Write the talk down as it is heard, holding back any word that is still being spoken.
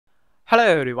Hello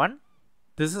everyone,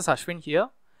 this is Ashwin here.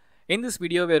 In this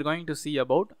video we are going to see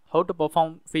about how to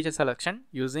perform feature selection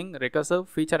using recursive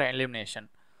feature elimination.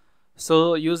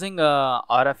 So using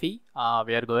RFE,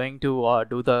 we are going to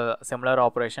do the similar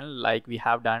operation like we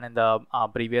have done in the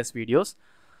previous videos.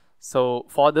 So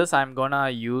for this I'm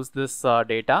gonna use this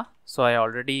data. So I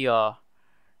already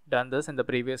done this in the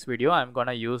previous video. I'm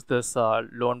gonna use this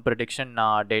loan prediction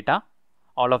data.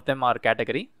 All of them are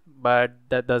category, but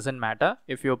that doesn't matter.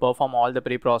 If you perform all the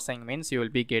pre-processing means you will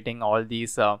be getting all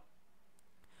these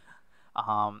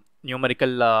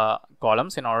numerical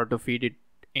columns in order to feed it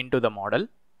into the model.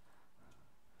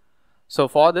 So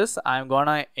for this I'm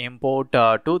gonna import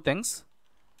two things.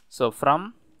 So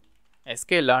from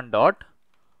sklearn dot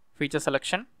feature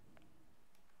selection,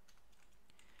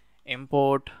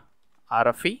 import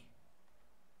RFE.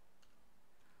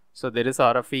 So there is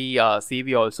RFE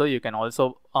CV also. You can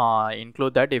also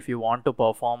include that if you want to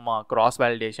perform cross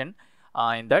validation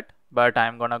in that, but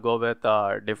I'm gonna go with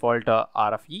default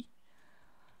RFE.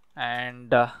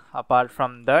 And apart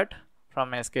from that,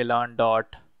 from sklearn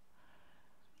dot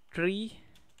tree,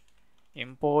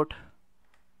 import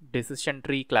decision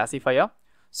tree classifier.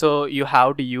 So you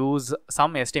have to use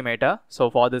some estimator.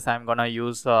 So for this I'm gonna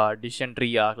use decision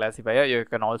tree classifier. You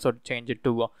can also change it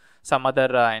to some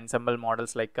other ensemble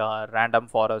models like random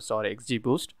forest or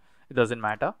XGBoost. It doesn't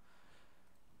matter.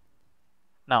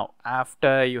 Now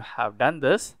after you have done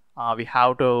this, we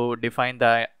have to define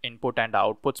the input and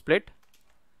output split.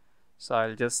 So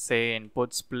I'll just say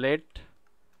input split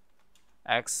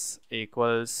x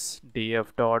equals df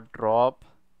dot drop.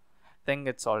 I think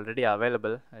it's already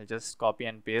available. I'll just copy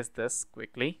and paste this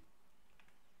quickly.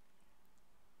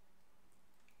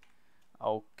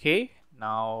 Okay,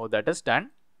 now that is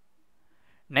done.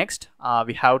 Next,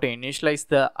 we have to initialize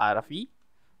the RFE.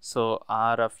 So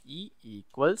RFE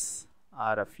equals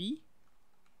RFE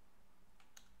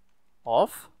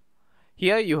of.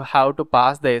 Here you have to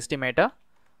pass the estimator.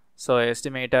 So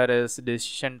estimator is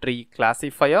decision tree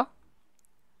classifier,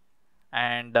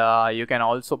 and you can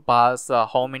also pass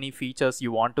how many features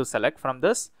you want to select from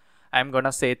this. I'm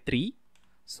gonna say 3,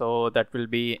 so that will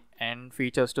be n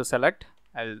features to select.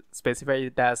 I'll specify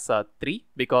it as 3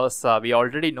 because we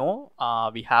already know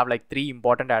we have like 3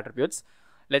 important attributes.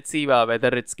 Let's see whether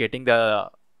it's getting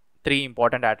the 3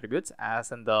 important attributes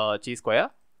as in the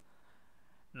chi-square.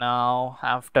 Now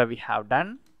after we have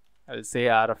done, I'll say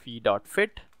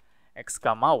rfe.fit x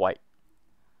comma y.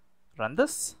 Run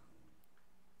this.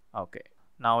 Okay,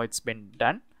 now it's been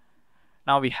done.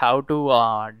 Now we have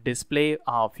to display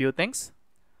a few things.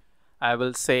 I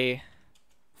will say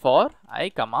for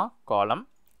I comma column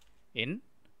in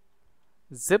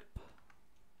zip.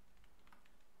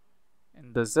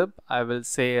 In the zip I will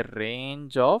say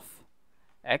range of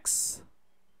x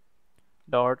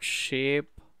dot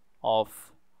shape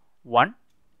of 1.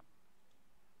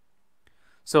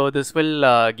 So this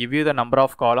will give you the number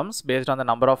of columns. Based on the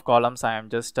number of columns I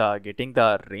am just getting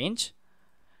the range,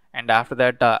 and after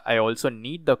that I also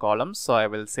need the columns, so I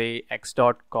will say x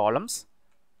dot columns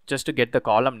just to get the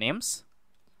column names.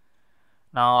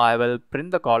 Now I will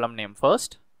print the column name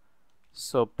first.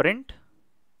 So print,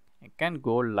 it can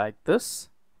go like this,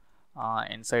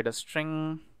 inside a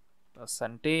string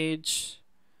percentage,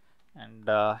 and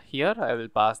here I will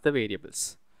pass the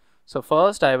variables. So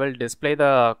first I will display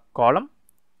the column.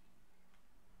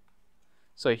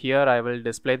 So here I will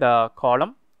display the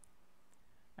column,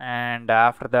 and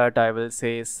after that I will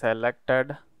say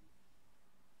selected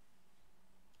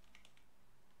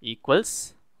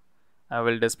equals. I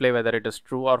will display whether it is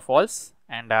true or false,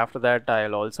 and after that I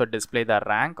will also display the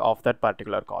rank of that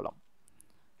particular column.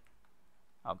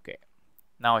 Okay,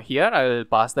 now here I will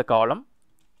pass the column,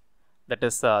 that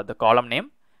is the column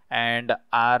name, and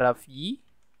RFE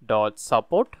dot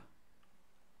support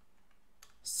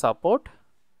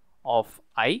of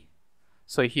I.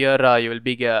 So here you will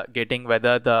be getting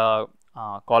whether the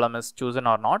column is chosen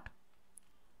or not,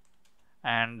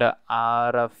 and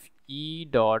RFE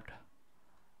dot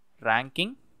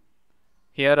ranking.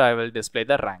 Here I will display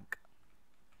the rank.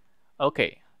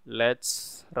 Okay,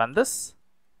 let's run this.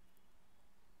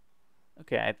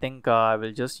 Okay, I think I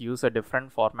will just use a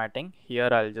different formatting. Here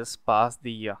I'll just pass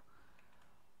the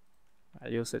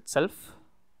values itself.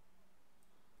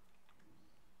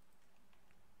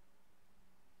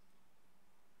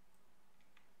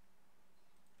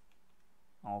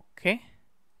 Okay,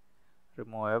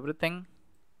 remove everything.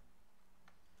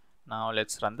 Now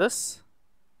let's run this.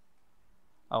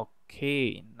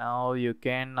 Okay, now you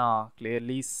can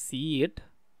clearly see it.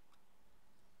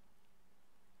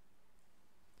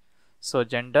 So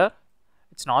gender,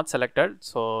 it's not selected,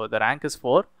 so the rank is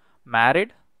 4.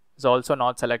 Married is also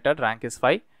not selected, rank is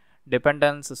 5.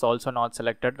 Dependence is also not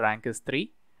selected, rank is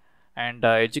 3. And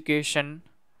education,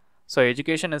 so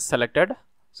education is selected,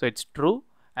 so it's true,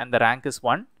 and the rank is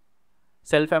 1.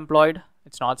 Self-employed,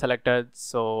 it's not selected,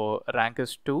 so rank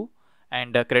is 2.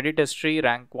 And credit history,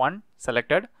 rank 1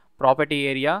 selected. Property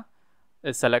area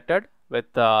is selected with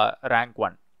rank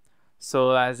 1.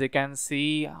 So as you can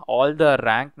see, all the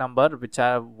rank number which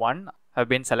are 1 have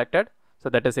been selected. So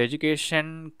that is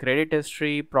education, credit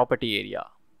history, property area.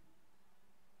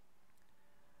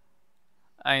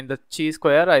 In the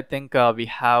chi-square, I think we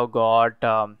have got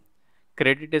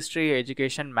credit history,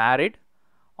 education, married,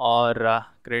 or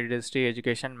credit history,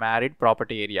 education, married,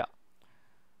 property area.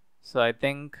 So I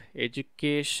think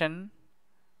education,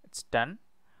 it's done,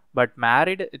 but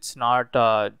married, it's not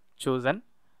chosen.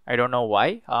 I don't know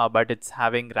why, but it's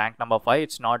having rank number 5.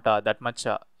 It's not that much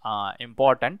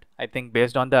important. I think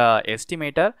based on the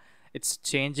estimator, it's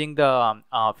changing the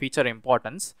feature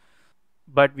importance.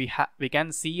 But we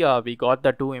can see we got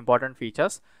the 2 important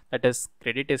features, that is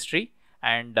credit history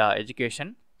and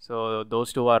education. So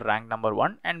those 2 are ranked number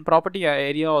 1, and property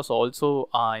area was also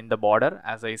in the border,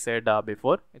 as I said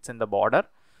before, it's in the border,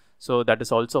 so that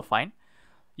is also fine.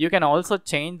 You can also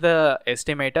change the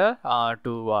estimator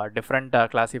to different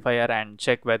classifier and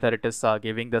check whether it is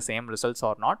giving the same results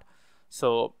or not.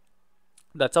 So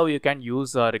that's how you can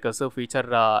use recursive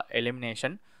feature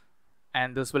elimination.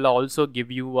 And this will also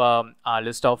give you a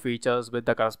list of features with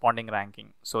the corresponding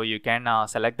ranking. So you can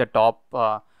select the top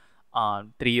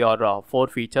 3 or 4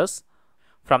 features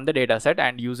from the dataset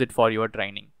and use it for your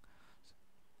training.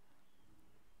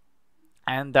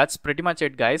 And that's pretty much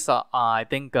it, guys. I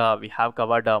think we have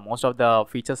covered most of the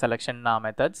feature selection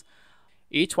methods.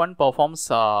 Each one performs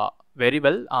very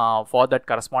well for that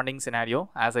corresponding scenario.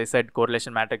 As I said,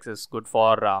 correlation matrix is good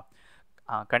for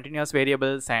continuous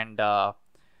variables, and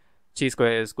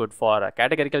chi-square is good for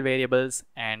categorical variables,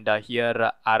 and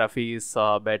here RFE is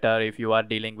better if you are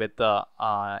dealing with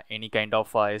any kind of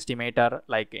estimator,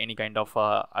 like any kind of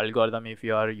algorithm if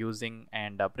you are using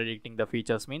and predicting the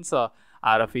features, means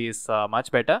RFE is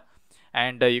much better.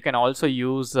 And you can also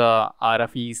use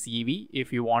RFE CV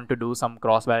if you want to do some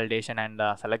cross validation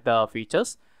and select the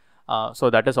features, so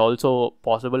that is also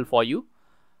possible for you.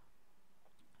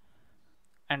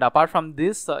 And apart from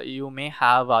this, you may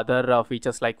have other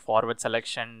features like forward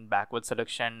selection, backward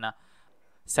selection,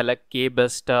 select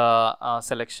k-best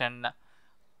selection.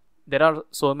 There are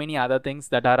so many other things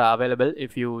that are available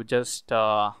if you just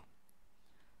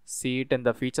see it in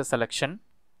the feature selection.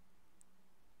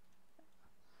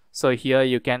 So here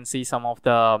you can see some of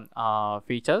the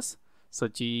features. So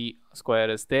chi-square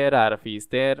is there, RFE is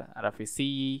there, RFE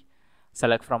CE,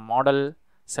 select from model,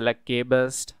 select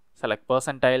k-best, select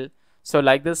percentile. So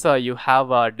like this, you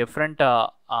have different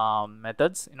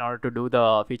methods in order to do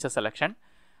the feature selection.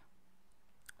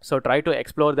 So try to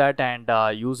explore that and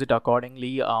use it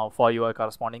accordingly for your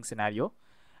corresponding scenario.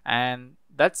 And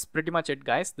that's pretty much it,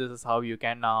 guys. This is how you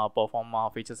can perform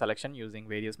feature selection using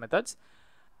various methods.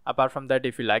 Apart from that,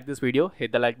 if you like this video,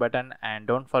 hit the like button and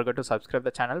don't forget to subscribe the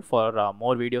channel for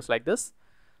more videos like this.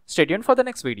 Stay tuned for the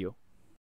next video.